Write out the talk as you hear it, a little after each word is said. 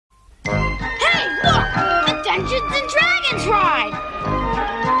Giants ride!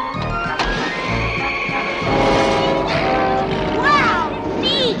 Wow,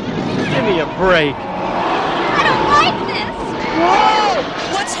 neat! Give me a break. I don't like this! Whoa!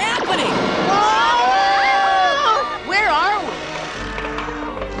 What's happening? Whoa! Where are we?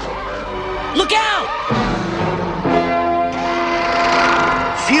 Look out!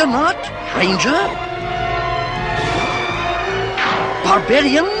 Fear not, Ranger.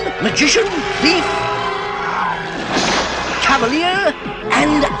 Barbarian, magician, thief, cavalier,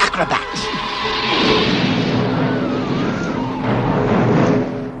 and acrobat.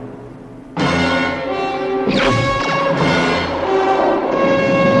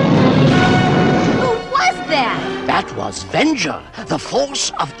 Who was that? That was Venger, the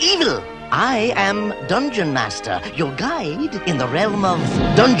force of evil. I am Dungeon Master, your guide in the realm of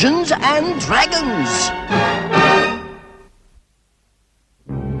Dungeons and Dragons.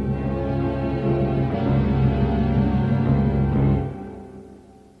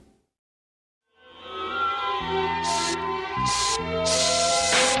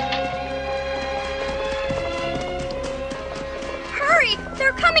 Hurry!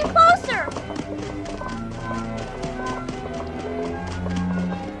 They're coming closer!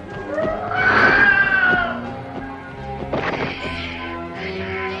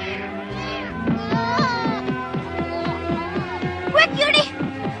 Quick, Uni!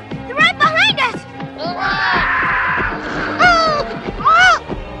 They're right behind us!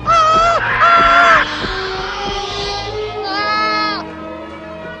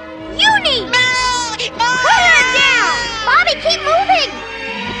 Uni! Put her down! Bobby, keep moving!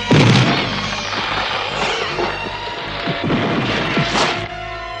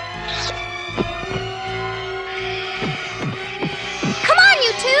 Come on,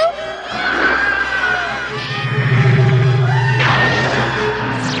 you two!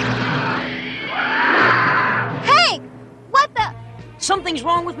 Hey! What the? Something's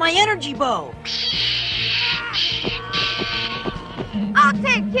wrong with my energy bow. I'll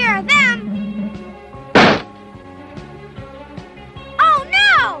take care of them! Oh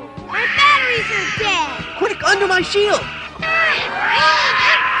no! My batteries are dead! Quick, under my shield.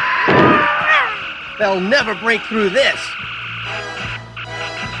 They'll never break through this.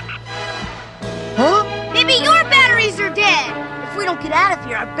 Huh? Maybe your batteries are dead! If we don't get out of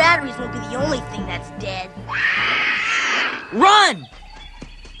here, our batteries won't be the only thing that's dead. Run!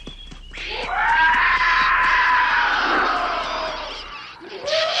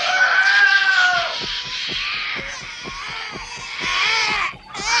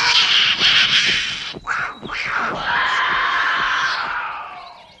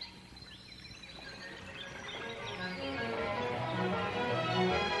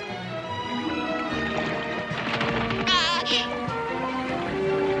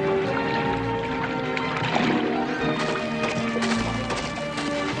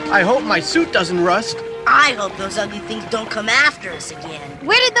 I hope my suit doesn't rust. I hope those ugly things don't come after us again.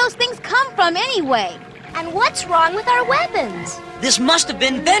 Where did those things come from anyway? And what's wrong with our weapons? This must have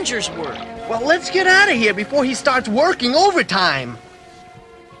been Venger's work. Well, let's get out of here before he starts working overtime.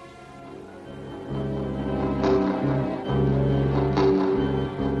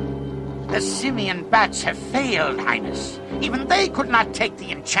 The simian bats have failed, Highness. Even they could not take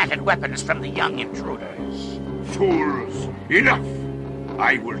the enchanted weapons from the young intruders. Fools! Enough!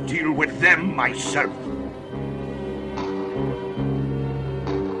 I will deal with them myself.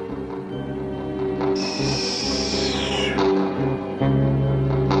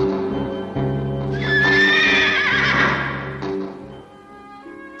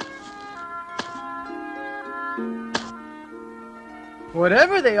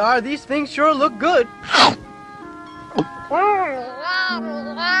 Whatever they are, these things sure look good.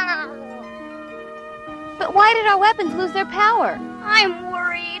 But why did our weapons lose their power? I'm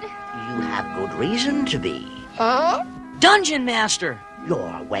worried. You have good reason to be. Huh? Dungeon Master!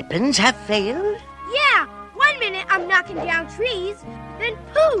 Your weapons have failed? Yeah, 1 minute I'm knocking down trees, then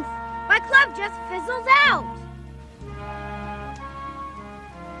poof, my club just fizzles out.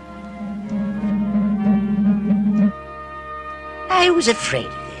 I was afraid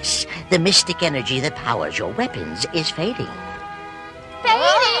of this. The mystic energy that powers your weapons is fading.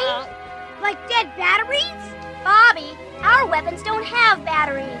 Fading? Like dead batteries? Bobby, our weapons don't have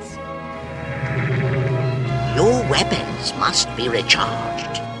batteries. Your weapons must be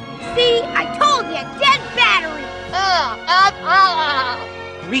recharged. See, I told you, dead battery.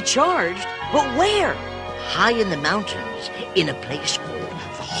 Recharged? But where? High in the mountains, in a place called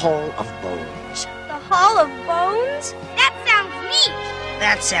the Hall of Bones. The Hall of Bones? That sounds neat.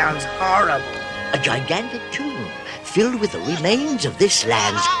 That sounds horrible. A gigantic tomb filled with the remains of this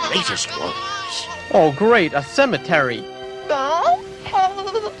land's greatest warriors. Oh, great, a cemetery.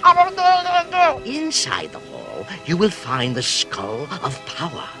 Inside the hall, you will find the Skull of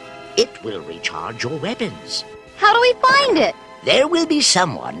Power. It will recharge your weapons. How do we find it? There will be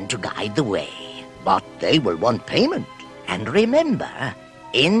someone to guide the way, but they will want payment. And remember,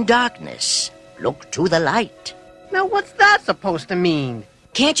 in darkness, look to the light. Now, what's that supposed to mean?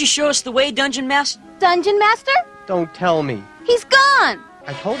 Can't you show us the way, Dungeon Master? Dungeon Master? Don't tell me. He's gone!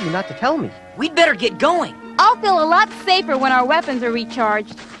 I told you not to tell me. We'd better get going. I'll feel a lot safer when our weapons are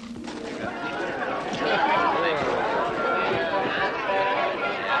recharged.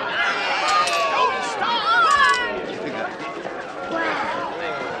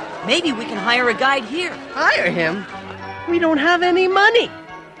 Maybe we can hire a guide here. Hire him? We don't have any money.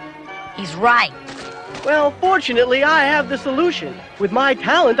 He's right. Well, fortunately, I have the solution. With my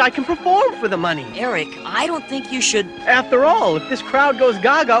talent, I can perform for the money. Eric, I don't think you should... After all, if this crowd goes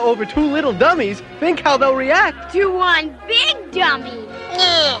gaga over two little dummies, think how they'll react. To one big dummy.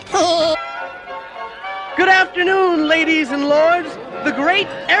 Good afternoon, ladies and lords. The great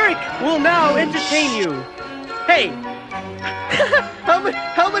Eric will now entertain you. Hey, how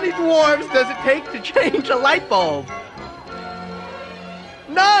many dwarves does it take to change a light bulb?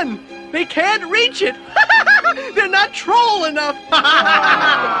 None. They can't reach it. They're not troll enough.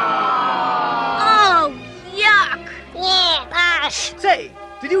 Oh, yuck. Say,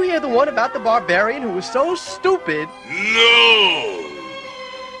 did you hear the one about the barbarian who was so stupid? No!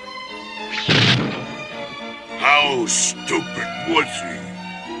 How stupid was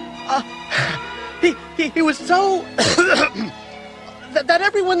he? He was so... that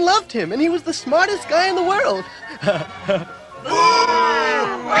everyone loved him, and he was the smartest guy in the world.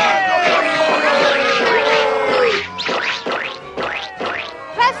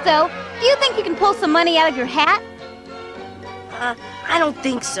 Presto, do you think you can pull some money out of your hat? I don't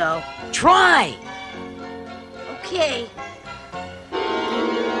think so. Try! Okay.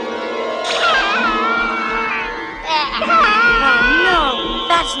 Oh, no,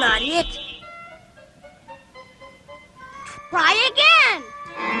 that's not it. Try again.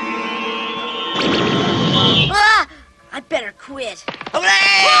 Ah, I better quit.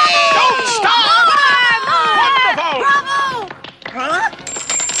 Hooray! Don't stop! Wonderful! Bravo! Huh?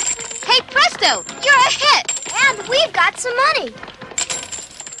 Hey, Presto, you're a hit! And we've got some money.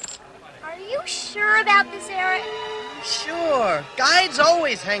 Are you sure about this, Eric? Sure. Guides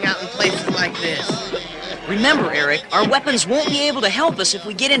always hang out in places like this. Remember, Eric, our weapons won't be able to help us if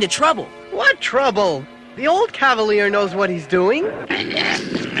we get into trouble. What trouble? The old Cavalier knows what he's doing.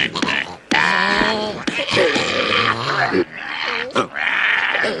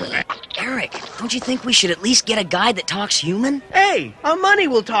 Eric, don't you think we should at least get a guide that talks human? Hey, our money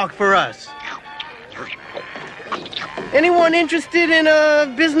will talk for us. Anyone interested in a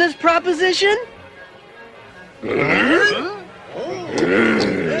business proposition?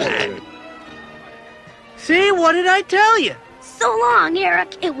 See, what did I tell you? So long,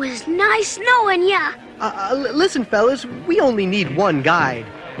 Eric. It was nice knowing ya. Listen, fellas, we only need one guide.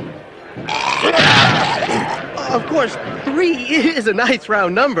 Of course, 3 is a nice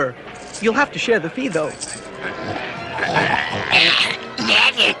round number. You'll have to share the fee, though.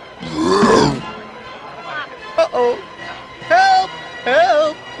 Uh-oh. Help!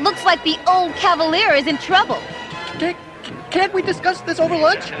 Help! Looks like the old Cavalier is in trouble. Can't we discuss this over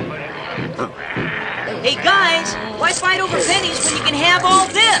lunch? Hey, guys, why fight over pennies when you can have all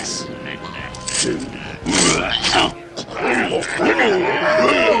this?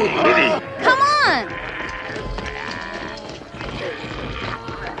 Come on!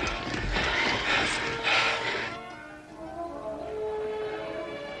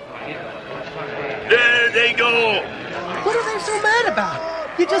 There they go! What are they so mad about?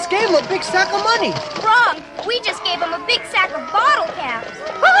 You just gave them a big sack of money. Wrong. We just gave him a big sack of bottle caps.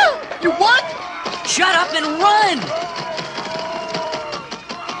 You what? Shut up and run!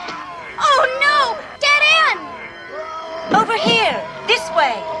 Oh, no! Dead end! Over here, this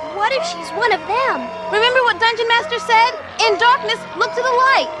way. What if she's one of them? Remember what Dungeon Master said? In darkness, look to the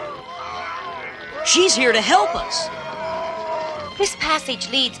light. She's here to help us. This passage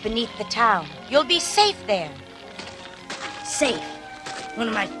leads beneath the town. You'll be safe there. Safe. One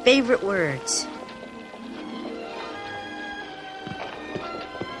of my favorite words.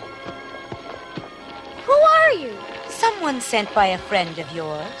 Who are you? Someone sent by a friend of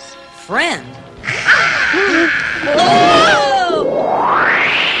yours. Friend?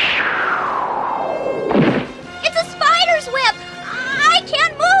 It's a spider's web! I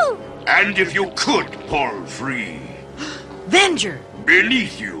can't move! And if you could pull free, Venger!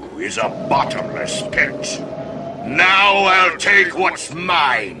 beneath you is a bottomless pit. Now I'll take what's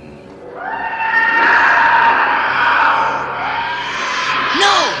mine. No!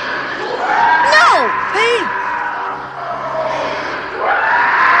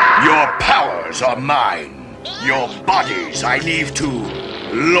 souls are mine. Your bodies I leave to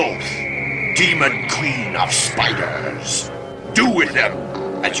Loth, Demon Queen of Spiders. Do with them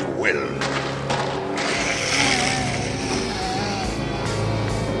as you will.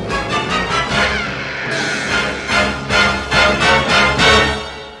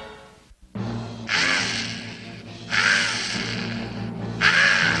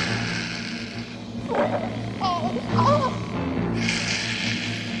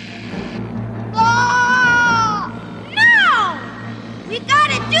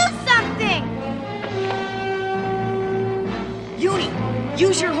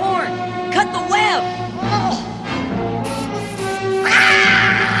 Use your horn! Cut the web!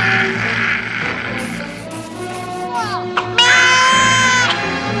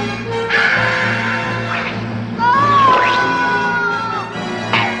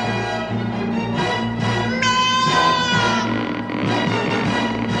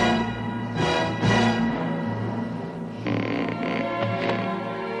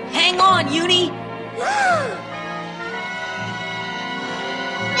 Hang on, Uni!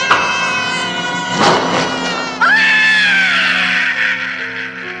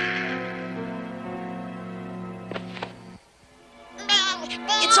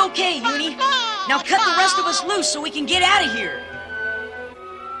 It's okay, Uni. Now cut the rest of us loose so we can get out of here.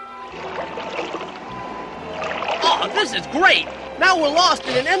 Oh, this is great! Now we're lost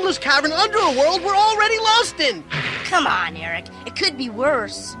in an endless cavern under a world we're already lost in! Come on, Eric. It could be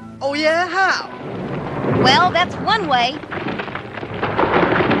worse. Oh yeah? How? Well, that's one way.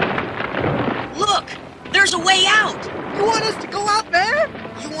 Look! There's a way out! You want us to go out there?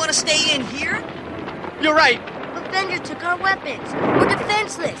 You want to stay in here? You're right. The Avenger took our weapons. We're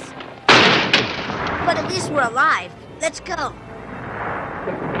defenseless. But at least we're alive. Let's go.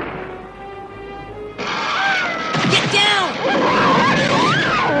 Get down!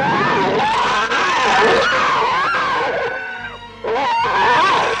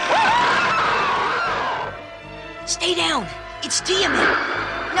 Stay down! It's Tiamat!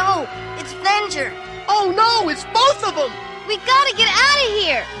 No, it's Avenger. Oh no, it's both of them! We gotta get out of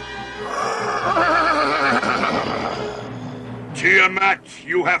here! Tiamat,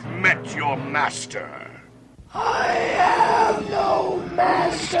 you have met your master. I have no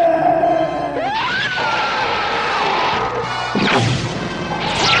master.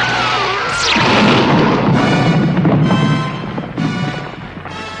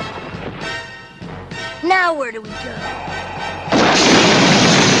 Now where do we go?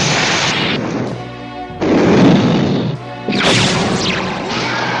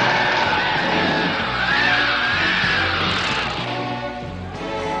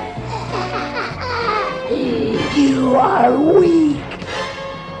 You are weak.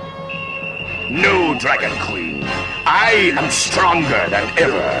 No, Dragon Queen. I am stronger than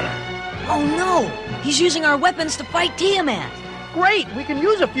ever. Oh no! He's using our weapons to fight Tiamat! Great, we can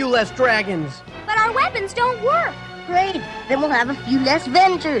use a few less dragons. But our weapons don't work. Great, then we'll have a few less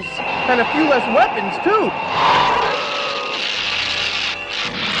Avengers. And a few less weapons, too.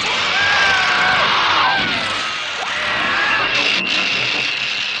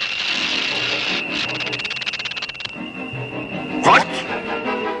 What?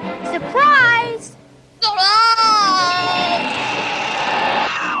 Surprise!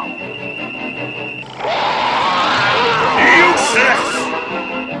 Useless!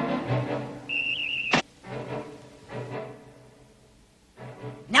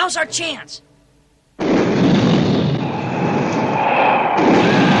 Now's our chance!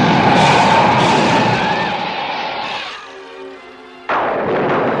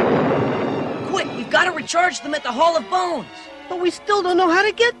 Quick, we've got to recharge them at the Hall of Bones! But we still don't know how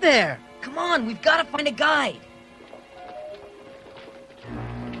to get there. Come on, we've got to find a guide!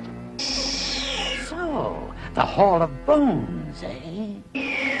 So, the Hall of Bones, eh?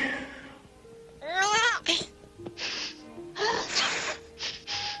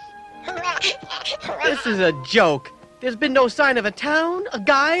 This is a joke. There's been no sign of a town, a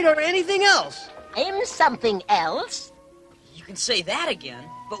guide, or anything else. And something else? You can say that again,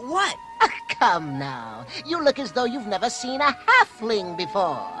 but what? Come now. You look as though you've never seen a halfling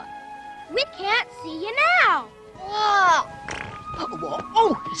before. We can't see you now. Oh,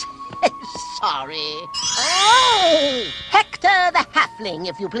 sorry. Oh, Hector the halfling,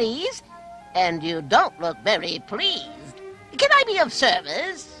 if you please. And you don't look very pleased. Can I be of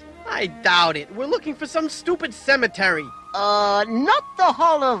service? I doubt it. We're looking for some stupid cemetery. Not the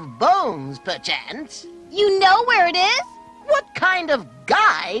Hall of Bones, perchance. You know where it is? What kind of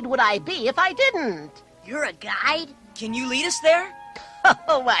guide would I be if I didn't? You're a guide? Can you lead us there?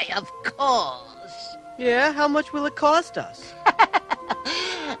 Oh, why, of course. Yeah, how much will it cost us?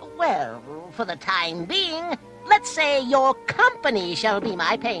 Well, for the time being, let's say your company shall be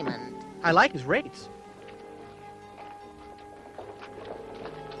my payment. I like his rates.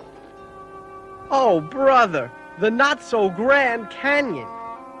 Oh, brother, the not-so-Grand Canyon.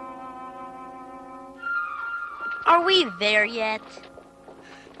 Are we there yet?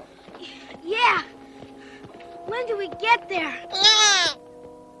 Yeah. When do we get there?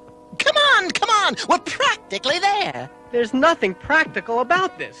 Come on! We're practically there. There's nothing practical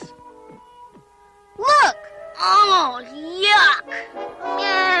about this. Look! Oh, yuck!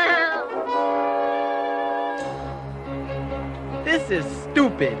 This is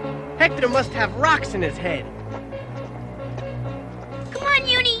stupid. Hector must have rocks in his head. Come on,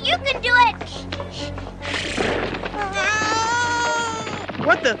 Uni, you can do it!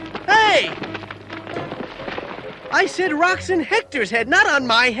 What the? Hey! I said rocks in Hector's head, not on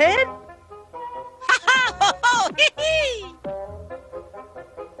my head.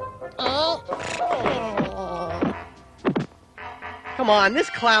 Come on, this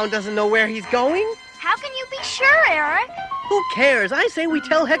clown doesn't know where he's going. How can you be sure, Eric? Who cares? I say we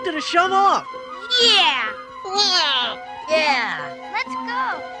tell Hector to shove off. Yeah! Yeah. Let's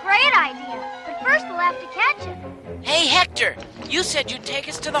go. Great idea. But first we'll have to catch him. Hey, Hector, you said you'd take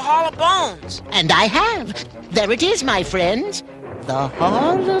us to the Hall of Bones. And I have. There it is, my friends. The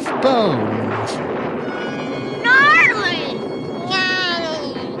Hall of Bones. Gnarly!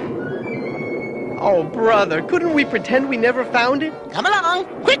 Oh, brother, couldn't we pretend we never found it? Come along,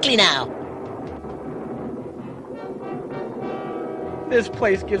 quickly now. This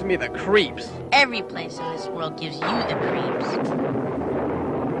place gives me the creeps. Every place in this world gives you the creeps.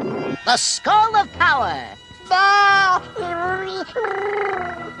 The Skull of Power.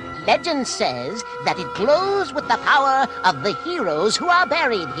 Legend says that it glows with the power of the heroes who are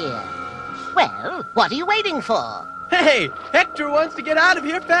buried here. Well, what are you waiting for? Hey, Hector wants to get out of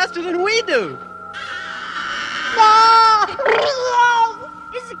here faster than we do.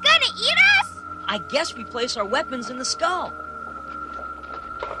 Is it gonna eat us? I guess we place our weapons in the skull.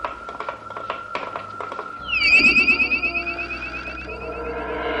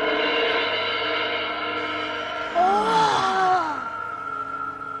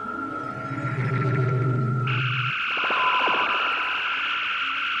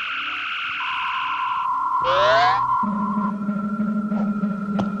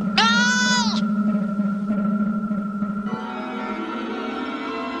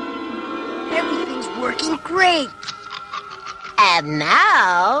 Everything's working great. And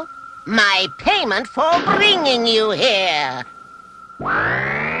now, my payment for bringing you here.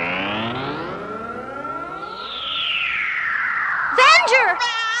 Venger!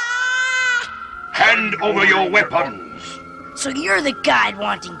 Hand over your weapons. So you're the guide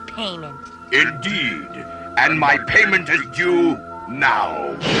wanting payment. Indeed. And my payment is due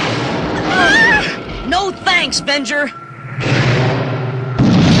now. No thanks, Venger.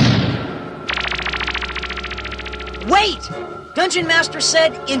 Wait! Dungeon Master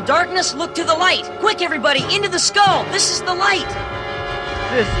said, in darkness, look to the light. Quick, everybody, into the skull. This is the light.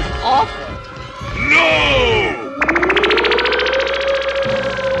 This is awful. No!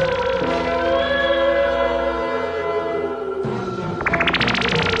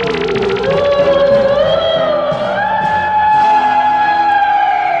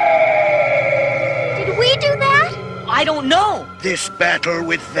 Did we do that? I don't know. This battle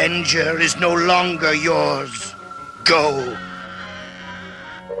with Venger is no longer yours. Go.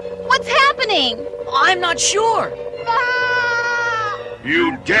 What's happening? I'm not sure.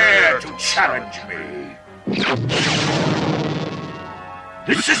 You dare to challenge me?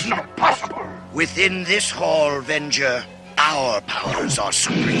 This is not possible. Within this hall, Venger, our powers are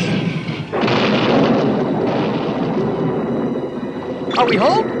supreme. Are we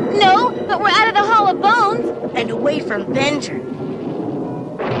home? No, but we're out of the Hall of Bones. And away from Venger.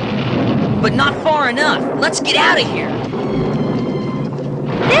 But not far enough. Let's get out of here.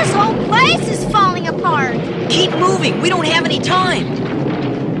 This whole place is falling apart. Keep moving. We don't have any time.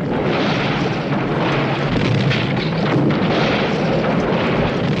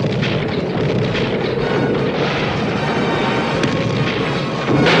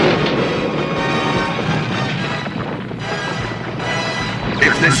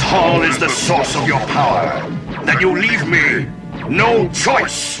 If this hall is the source of your power, then you leave me no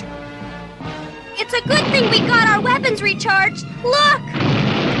choice. It's a good thing we got our weapons recharged. Look!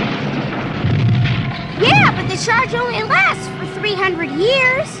 Yeah, but the charge only lasts for 300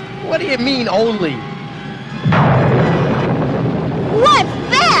 years. What do you mean, only? What's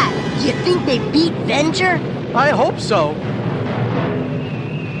that? You think they beat Venger? I hope so.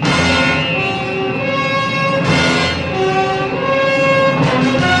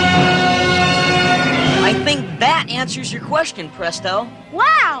 answers your question, Presto.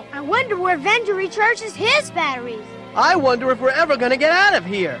 Wow! I wonder where Venger recharges his batteries. I wonder if we're ever gonna get out of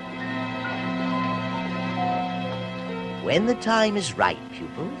here. When the time is right,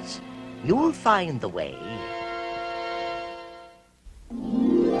 pupils, you'll find the way